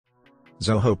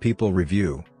Zoho People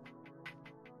Review.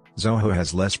 Zoho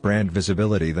has less brand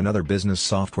visibility than other business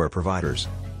software providers.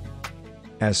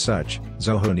 As such,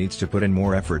 Zoho needs to put in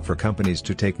more effort for companies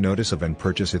to take notice of and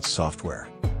purchase its software.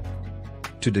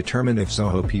 To determine if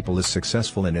Zoho People is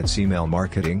successful in its email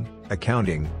marketing,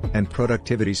 accounting, and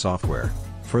productivity software,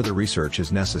 further research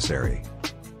is necessary.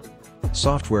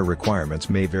 Software requirements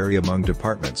may vary among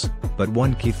departments, but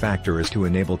one key factor is to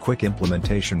enable quick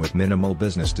implementation with minimal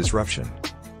business disruption.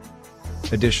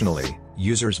 Additionally,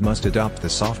 users must adopt the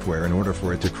software in order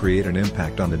for it to create an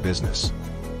impact on the business.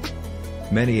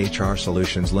 Many HR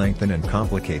solutions lengthen and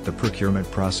complicate the procurement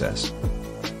process.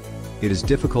 It is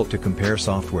difficult to compare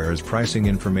software as pricing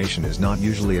information is not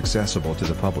usually accessible to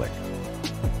the public.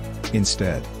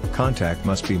 Instead, contact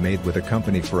must be made with a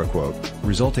company for a quote,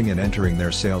 resulting in entering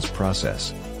their sales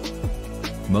process.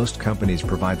 Most companies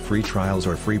provide free trials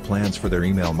or free plans for their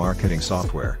email marketing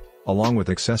software, along with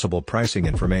accessible pricing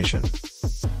information.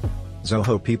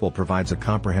 Zoho People provides a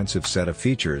comprehensive set of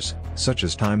features, such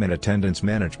as time and attendance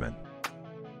management,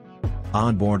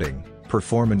 onboarding,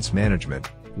 performance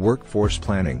management, workforce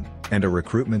planning, and a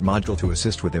recruitment module to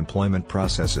assist with employment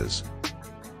processes.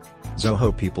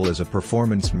 Zoho People is a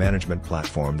performance management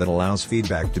platform that allows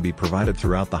feedback to be provided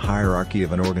throughout the hierarchy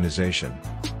of an organization.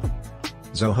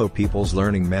 Zoho People's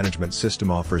learning management system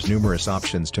offers numerous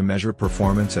options to measure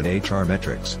performance and HR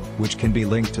metrics, which can be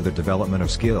linked to the development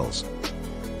of skills.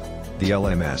 The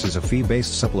LMS is a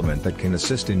fee-based supplement that can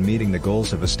assist in meeting the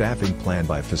goals of a staffing plan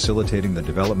by facilitating the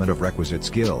development of requisite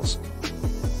skills.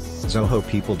 Zoho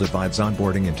People divides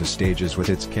onboarding into stages with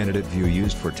its candidate view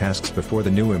used for tasks before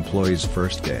the new employee's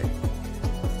first day.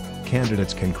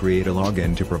 Candidates can create a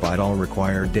login to provide all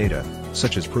required data,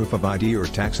 such as proof of ID or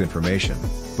tax information,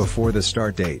 before the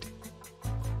start date.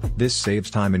 This saves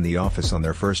time in the office on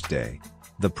their first day.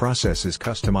 The process is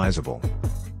customizable.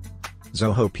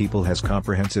 Zoho People has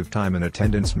comprehensive time and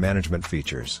attendance management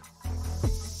features.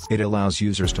 It allows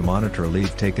users to monitor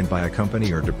leave taken by a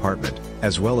company or department,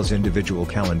 as well as individual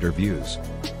calendar views.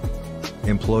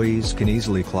 Employees can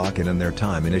easily clock in on their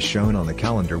time and is shown on the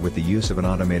calendar with the use of an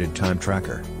automated time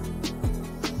tracker.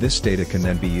 This data can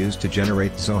then be used to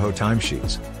generate Zoho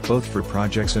timesheets, both for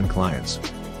projects and clients.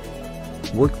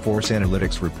 Workforce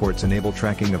analytics reports enable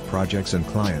tracking of projects and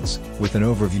clients, with an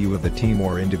overview of the team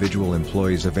or individual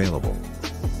employees available.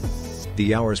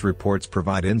 The hours reports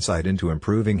provide insight into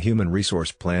improving human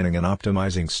resource planning and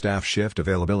optimizing staff shift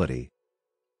availability.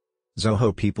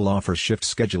 Zoho People offers shift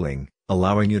scheduling,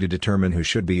 allowing you to determine who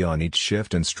should be on each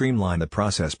shift and streamline the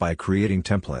process by creating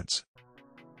templates.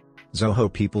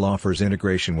 Zoho People offers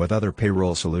integration with other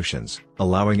payroll solutions,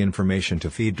 allowing information to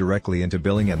feed directly into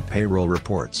billing and payroll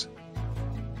reports.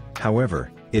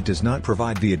 However, it does not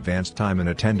provide the advanced time and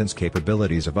attendance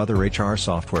capabilities of other HR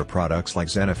software products like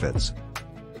Zenefits.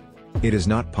 It is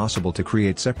not possible to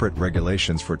create separate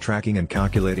regulations for tracking and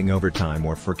calculating overtime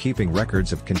or for keeping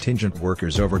records of contingent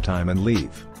workers' overtime and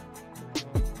leave.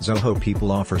 Zoho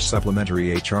People offers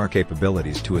supplementary HR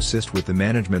capabilities to assist with the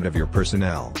management of your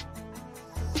personnel.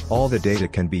 All the data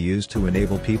can be used to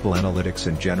enable people analytics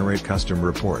and generate custom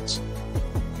reports.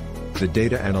 The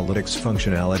data analytics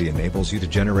functionality enables you to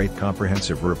generate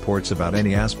comprehensive reports about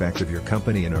any aspect of your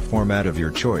company in a format of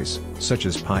your choice, such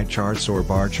as pie charts or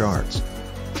bar charts.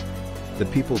 The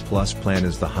People Plus plan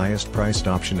is the highest priced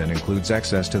option and includes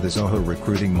access to the Zoho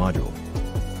recruiting module.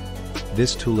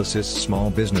 This tool assists small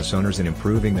business owners in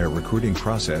improving their recruiting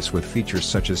process with features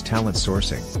such as talent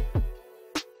sourcing,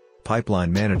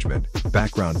 pipeline management,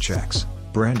 background checks,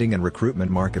 branding and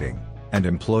recruitment marketing, and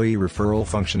employee referral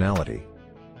functionality.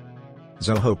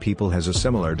 Zoho People has a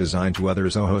similar design to other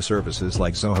Zoho services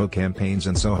like Zoho Campaigns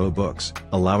and Zoho Books,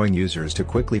 allowing users to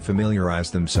quickly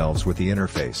familiarize themselves with the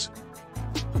interface.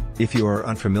 If you are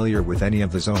unfamiliar with any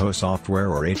of the Zoho software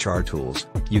or HR tools,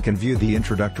 you can view the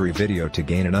introductory video to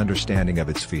gain an understanding of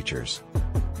its features.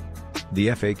 The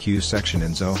FAQ section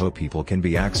in Zoho People can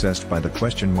be accessed by the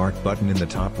question mark button in the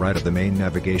top right of the main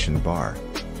navigation bar.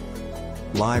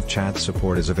 Live chat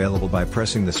support is available by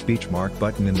pressing the speech mark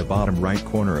button in the bottom right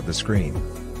corner of the screen.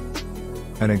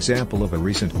 An example of a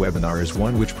recent webinar is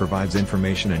one which provides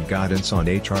information and guidance on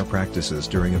HR practices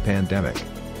during a pandemic.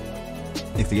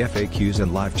 If the FAQs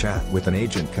and live chat with an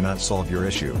agent cannot solve your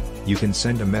issue, you can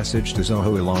send a message to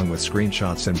Zoho along with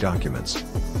screenshots and documents.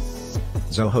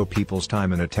 Zoho People's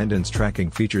time and attendance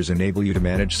tracking features enable you to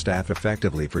manage staff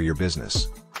effectively for your business.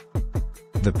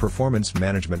 The performance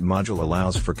management module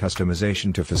allows for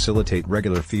customization to facilitate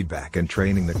regular feedback and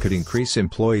training that could increase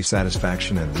employee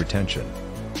satisfaction and retention.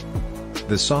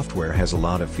 The software has a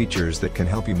lot of features that can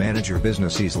help you manage your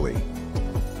business easily.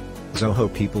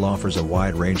 Zoho People offers a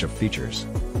wide range of features.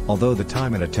 although the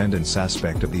time and attendance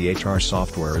aspect of the HR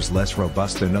software is less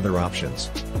robust than other options.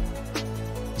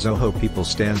 Zoho People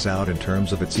stands out in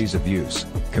terms of its ease of use,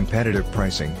 competitive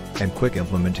pricing, and quick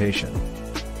implementation.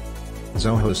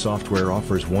 Zoho software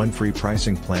offers one free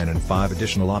pricing plan and 5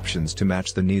 additional options to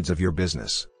match the needs of your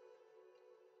business.